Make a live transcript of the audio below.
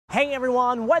Hey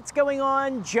everyone, what's going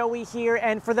on? Joey here,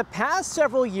 and for the past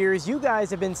several years, you guys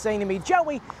have been saying to me,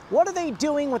 Joey, what are they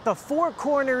doing with the Four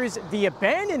Corners, the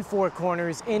abandoned Four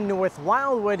Corners in North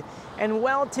Wildwood? And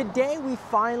well, today we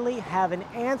finally have an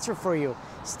answer for you.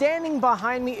 Standing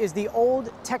behind me is the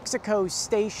old Texaco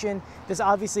station. This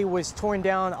obviously was torn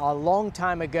down a long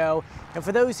time ago. And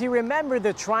for those who remember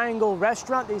the Triangle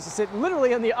restaurant, they used to sit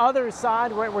literally on the other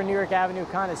side, right where New York Avenue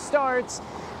kind of starts.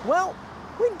 Well,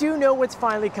 we do know what's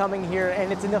finally coming here,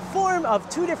 and it's in the form of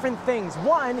two different things.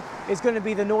 One is going to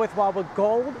be the North Wildwood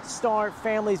Gold Star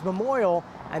Families Memorial,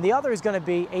 and the other is going to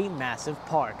be a massive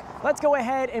park. Let's go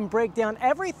ahead and break down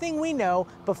everything we know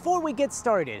before we get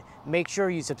started. Make sure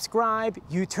you subscribe,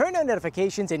 you turn on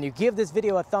notifications, and you give this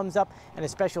video a thumbs up, and a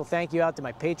special thank you out to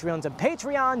my Patreons on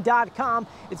patreon.com.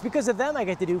 It's because of them I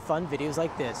get to do fun videos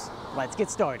like this. Let's get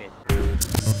started.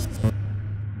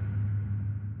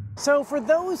 So for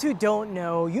those who don't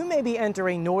know, you may be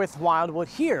entering North Wildwood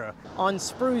here on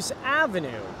Spruce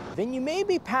Avenue. Then you may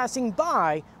be passing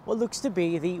by what looks to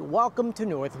be the Welcome to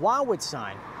North Wildwood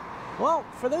sign. Well,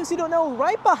 for those who don't know,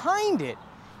 right behind it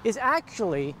is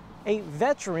actually a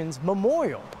Veterans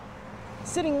Memorial.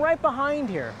 Sitting right behind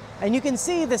here. And you can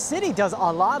see the city does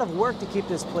a lot of work to keep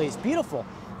this place beautiful.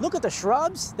 Look at the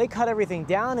shrubs. They cut everything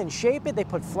down and shape it. They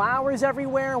put flowers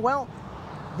everywhere. Well,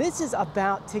 this is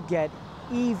about to get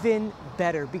even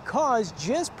better, because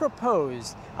just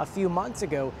proposed a few months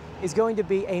ago is going to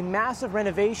be a massive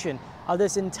renovation of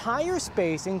this entire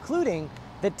space, including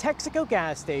the Texaco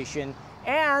gas station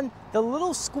and the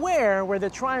little square where the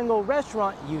Triangle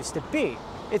restaurant used to be.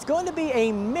 It's going to be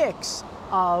a mix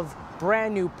of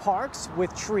brand new parks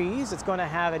with trees. It's going to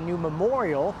have a new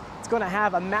memorial. It's going to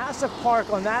have a massive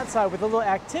park on that side with a little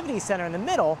activity center in the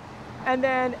middle, and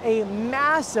then a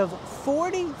massive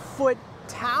 40-foot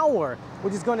tower,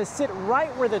 which is going to sit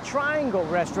right where the Triangle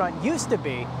restaurant used to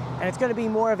be, and it's going to be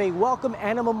more of a welcome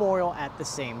and a memorial at the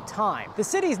same time. The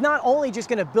city's not only just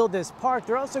going to build this park,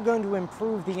 they're also going to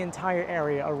improve the entire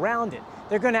area around it.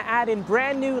 They're going to add in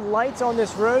brand new lights on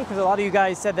this road, because a lot of you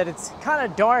guys said that it's kind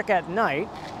of dark at night.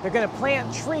 They're going to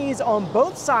plant trees on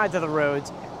both sides of the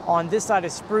roads, on this side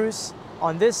of Spruce,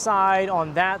 on this side,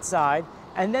 on that side,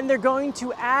 and then they're going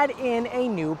to add in a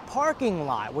new parking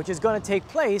lot, which is going to take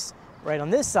place right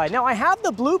on this side. Now I have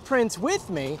the blueprints with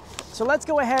me, so let's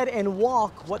go ahead and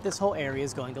walk what this whole area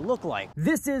is going to look like.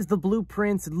 This is the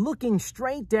blueprints looking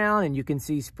straight down, and you can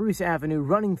see Spruce Avenue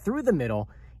running through the middle.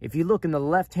 If you look in the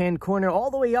left-hand corner all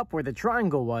the way up where the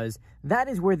Triangle was, that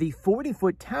is where the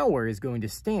 40-foot tower is going to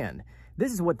stand.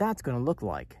 This is what that's going to look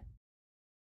like.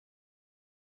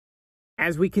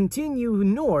 As we continue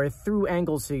north through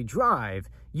Anglesey Drive,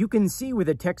 you can see where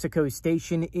the Texaco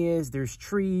station is. There's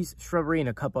trees, shrubbery, and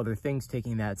a couple other things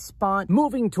taking that spot.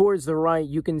 Moving towards the right,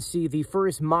 you can see the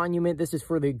first monument. This is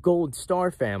for the Gold Star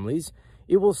families.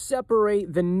 It will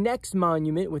separate the next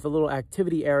monument with a little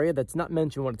activity area that's not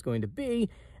mentioned what it's going to be.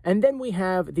 And then we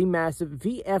have the massive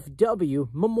VFW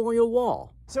memorial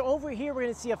wall. So over here, we're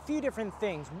going to see a few different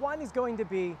things. One is going to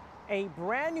be a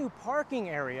brand new parking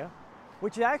area,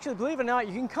 which actually, believe it or not,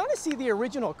 you can kind of see the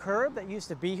original curb that used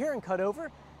to be here and cut over.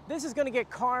 This is going to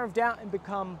get carved out and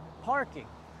become parking.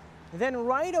 Then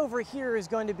right over here is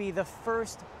going to be the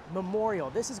first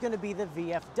memorial. This is going to be the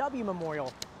VFW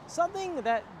memorial, something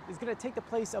that is going to take the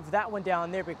place of that one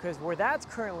down there, because where that's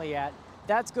currently at,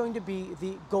 that's going to be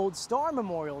the Gold Star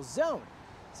Memorial Zone.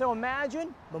 So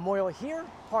imagine memorial here,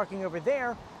 parking over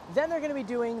there. Then they're going to be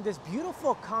doing this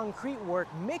beautiful concrete work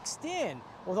mixed in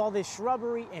with all this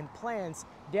shrubbery and plants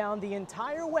down the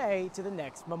entire way to the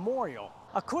next memorial.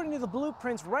 According to the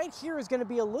blueprints, right here is going to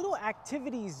be a little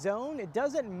activity zone. It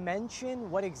doesn't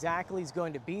mention what exactly is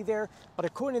going to be there, but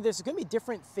according to this, there's going to be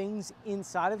different things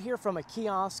inside of here, from a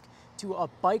kiosk to a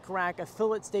bike rack, a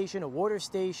fillet station, a water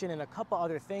station, and a couple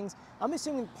other things. I'm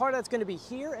assuming part of that's going to be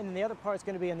here, and then the other part is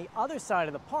going to be on the other side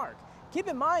of the park. Keep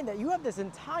in mind that you have this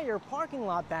entire parking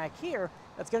lot back here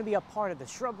that's going to be a part of the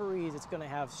shrubberies. It's going to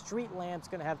have street lamps,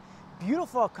 going to have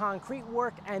beautiful concrete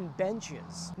work and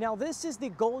benches. Now this is the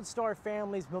Gold Star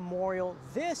Families Memorial.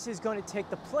 This is going to take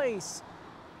the place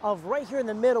of right here in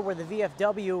the middle where the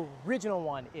VFW original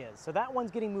one is. So that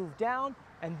one's getting moved down,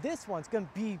 and this one's going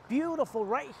to be beautiful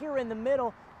right here in the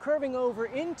middle, curving over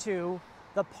into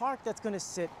the park that's going to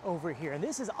sit over here. And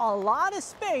this is a lot of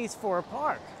space for a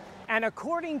park. And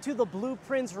according to the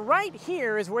blueprints, right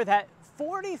here is where that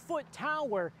 40-foot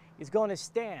tower is going to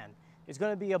stand. There's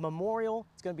going to be a memorial,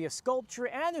 it's going to be a sculpture,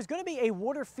 and there's going to be a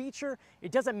water feature.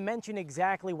 It doesn't mention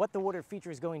exactly what the water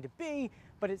feature is going to be,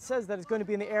 but it says that it's going to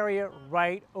be in the area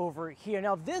right over here.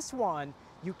 Now this one,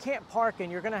 you can't park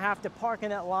in. You're going to have to park in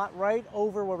that lot right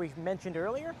over where we mentioned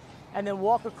earlier. and then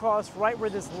walk across right where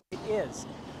this light is.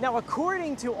 Now,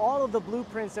 according to all of the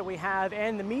blueprints that we have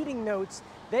and the meeting notes,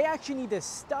 they actually need to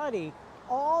study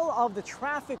all of the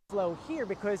traffic flow here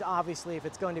because obviously if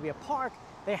it's going to be a park,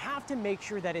 they have to make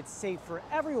sure that it's safe for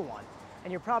everyone.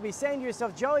 And you're probably saying to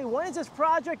yourself, Joey, when is this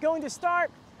project going to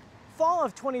start? Fall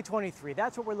of 2023,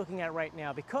 that's what we're looking at right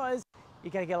now because you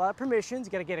gotta get a lot of permissions,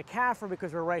 you gotta get a CAFR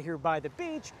because we're right here by the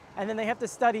beach, and then they have to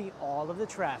study all of the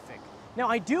traffic. Now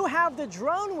I do have the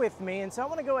drone with me, and so I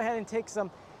wanna go ahead and take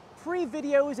some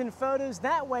pre-videos and photos.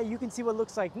 That way you can see what it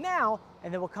looks like now,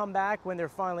 and then we'll come back when they're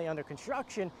finally under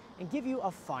construction and give you a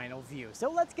final view.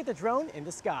 So let's get the drone in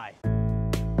the sky.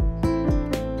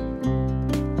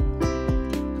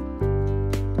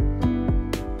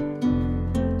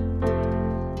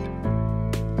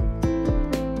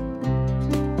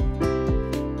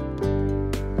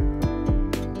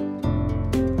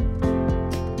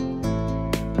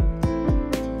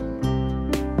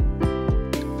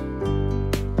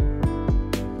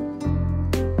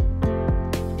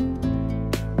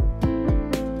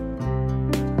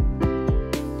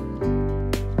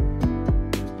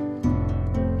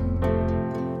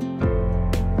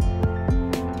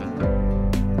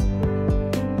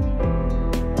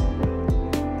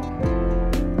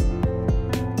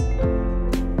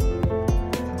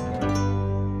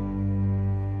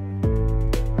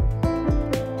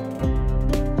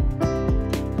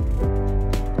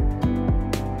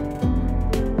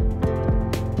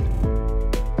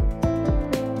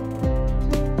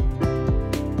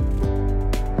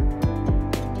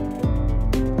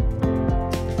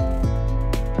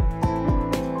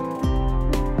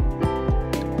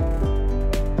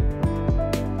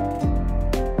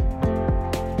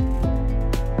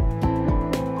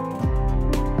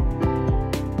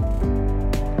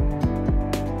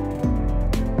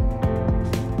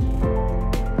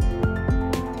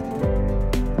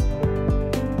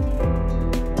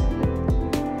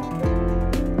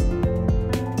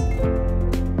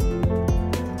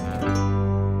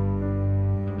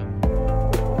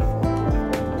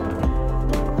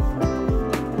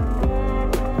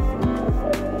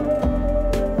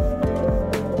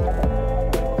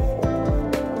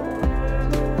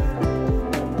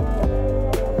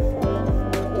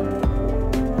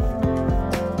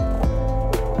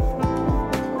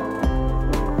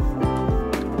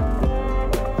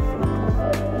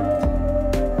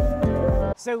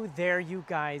 So there you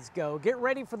guys go. Get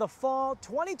ready for the fall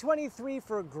 2023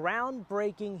 for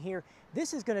groundbreaking here.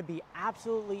 This is going to be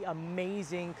absolutely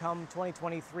amazing come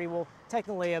 2023. Well,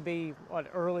 technically it'll be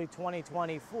early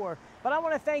 2024. But I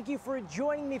want to thank you for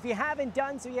joining me. If you haven't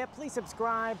done so yet, please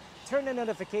subscribe, turn on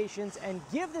notifications, and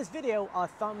give this video a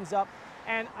thumbs up.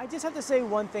 And I just have to say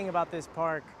one thing about this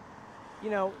park. You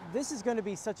know, this is going to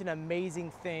be such an amazing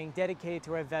thing dedicated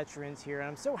to our veterans here. And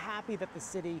I'm so happy that the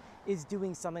city is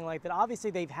doing something like that.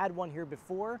 Obviously, they've had one here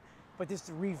before, but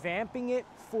just revamping it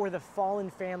for the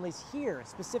fallen families here,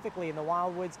 specifically in the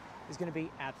Wildwoods, is going to be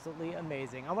absolutely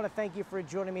amazing. I want to thank you for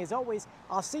joining me as always.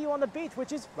 I'll see you on the beach,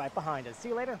 which is right behind us. See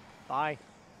you later. Bye.